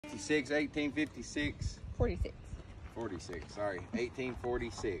1856. 46. 46, sorry,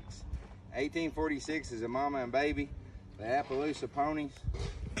 1846. 1846 is a mama and baby, the Appaloosa Ponies.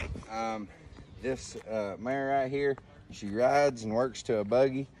 This mare right here, she rides and works to a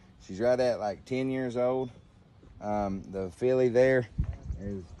buggy. She's right at like 10 years old. The filly there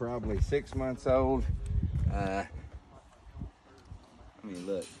is probably 6 months old. I mean,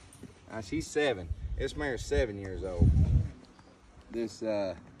 look, she's 7. This mare's 7 years old. This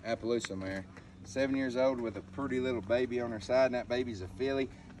Appaloosa mare, 7 years old with a pretty little baby on her side, and that baby's a filly.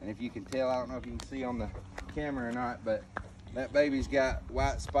 And if you can tell, I don't know if you can see on the camera or not, but that baby's got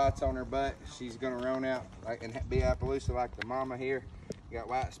white spots on her butt. She's gonna run out like and be Appaloosa like the mama here. Got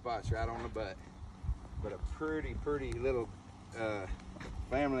white spots right on the butt. But a pretty little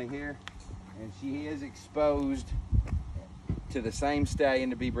family here, and she is exposed to the same stallion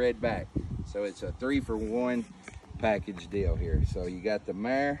to be bred back. So it's a 3-for-1 package deal here. So you got the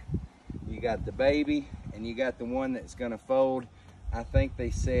mare, you got the baby, and you got the one that's gonna fold. I think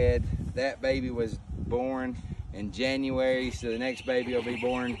they said that baby was born in January, so the next baby will be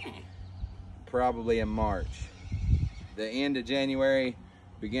born probably in March. The end of January,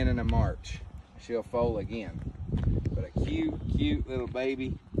 beginning of March, she'll foal again. But a cute little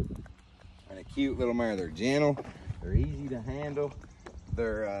baby and a cute little mare. They're gentle, they're easy to handle,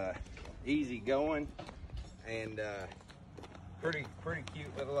 they're easy going, and pretty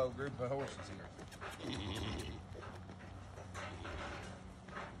cute little old group of horses here.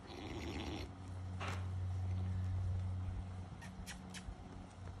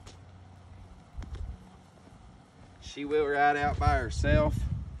 She will ride out by herself,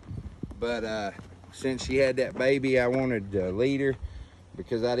 but since she had that baby, I wanted to lead her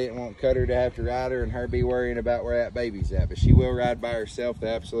because I didn't want Cutter to have to ride her and her be worrying about where that baby's at. But she will ride by herself, the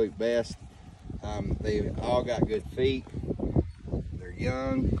absolute best. They've all got good feet. They're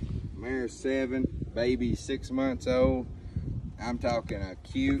young. Mare's 7, baby's 6 months old. I'm talking a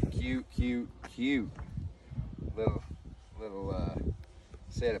cute little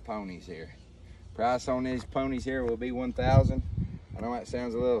set of ponies here. Price on these ponies here will be $1,000. I know that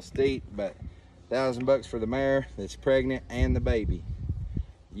sounds a little steep, but $1,000 for the mare that's pregnant and the baby.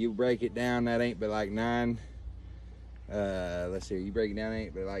 You break it down, that ain't but like let's see, you break it down,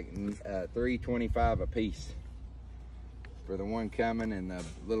 ain't but like $325 a piece for the one coming and the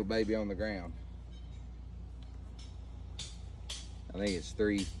little baby on the ground. I think it's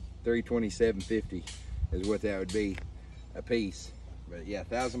 $327.50 is what that would be a piece. But yeah,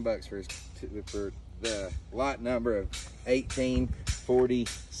 $1,000 for the lot number of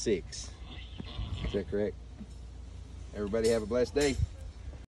 1846. Is that correct? Everybody have a blessed day.